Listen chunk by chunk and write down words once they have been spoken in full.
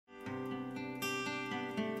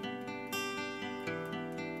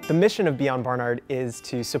The mission of Beyond Barnard is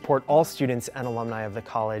to support all students and alumni of the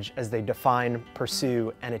college as they define,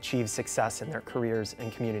 pursue, and achieve success in their careers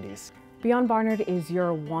and communities. Beyond Barnard is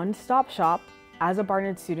your one-stop shop as a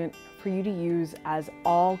Barnard student for you to use as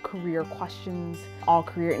all career questions, all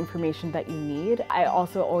career information that you need. I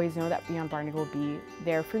also always know that Beyond Barnard will be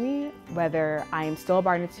there for me, whether I am still a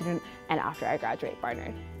Barnard student and after I graduate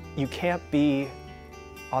Barnard. You can't be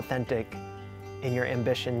authentic in your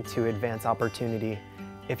ambition to advance opportunity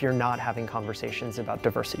if you're not having conversations about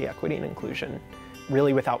diversity, equity, and inclusion,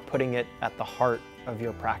 really without putting it at the heart of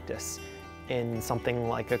your practice in something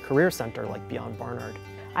like a career center like Beyond Barnard.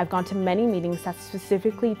 I've gone to many meetings that's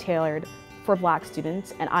specifically tailored for Black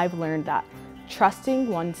students, and I've learned that trusting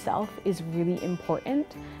oneself is really important,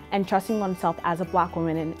 and trusting oneself as a Black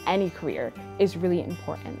woman in any career is really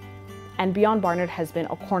important. And Beyond Barnard has been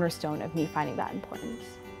a cornerstone of me finding that importance.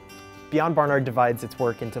 Beyond Barnard divides its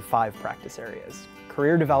work into 5 practice areas: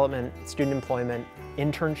 career development, student employment,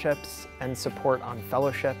 internships, and support on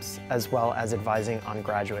fellowships, as well as advising on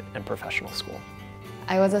graduate and professional school.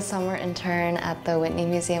 I was a summer intern at the Whitney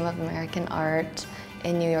Museum of American Art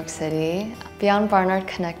in New York City. Beyond Barnard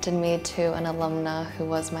connected me to an alumna who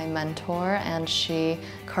was my mentor, and she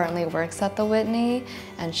currently works at the Whitney,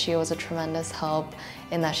 and she was a tremendous help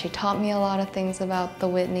in that she taught me a lot of things about the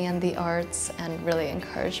Whitney and the arts and really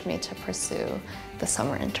encouraged me to pursue the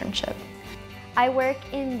summer internship. I work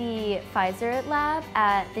in the Pfizer lab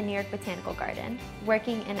at the New York Botanical Garden.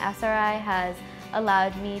 Working in SRI has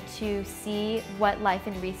allowed me to see what life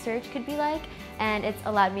in research could be like, and it's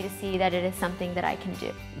allowed me to see that it is something that I can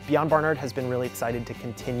do. Beyond Barnard has been really excited to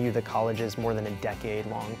continue the college's more than a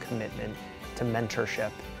decade-long commitment to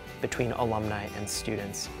mentorship between alumni and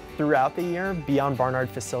students. Throughout the year, Beyond Barnard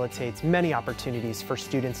facilitates many opportunities for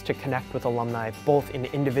students to connect with alumni, both in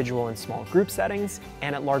individual and small group settings,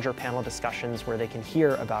 and at larger panel discussions where they can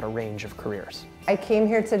hear about a range of careers. I came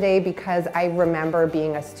here today because I remember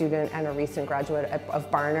being a student and a recent graduate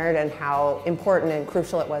of Barnard and how important and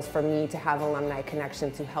crucial it was for me to have alumni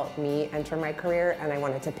connection to help me enter my career, and I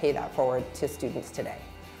wanted to pay that forward to students today.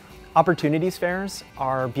 Opportunities fairs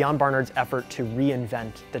are Beyond Barnard's effort to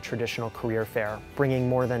reinvent the traditional career fair, bringing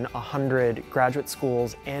more than 100 graduate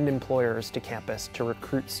schools and employers to campus to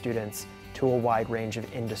recruit students to a wide range of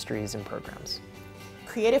industries and programs.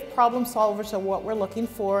 Creative problem solvers are what we're looking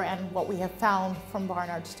for and what we have found from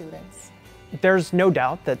Barnard students. There's no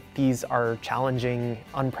doubt that these are challenging,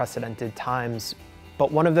 unprecedented times,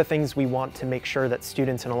 but one of the things we want to make sure that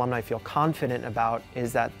students and alumni feel confident about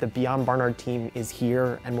is that the Beyond Barnard team is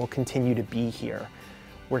here and will continue to be here.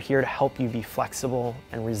 We're here to help you be flexible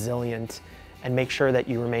and resilient and make sure that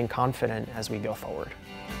you remain confident as we go forward.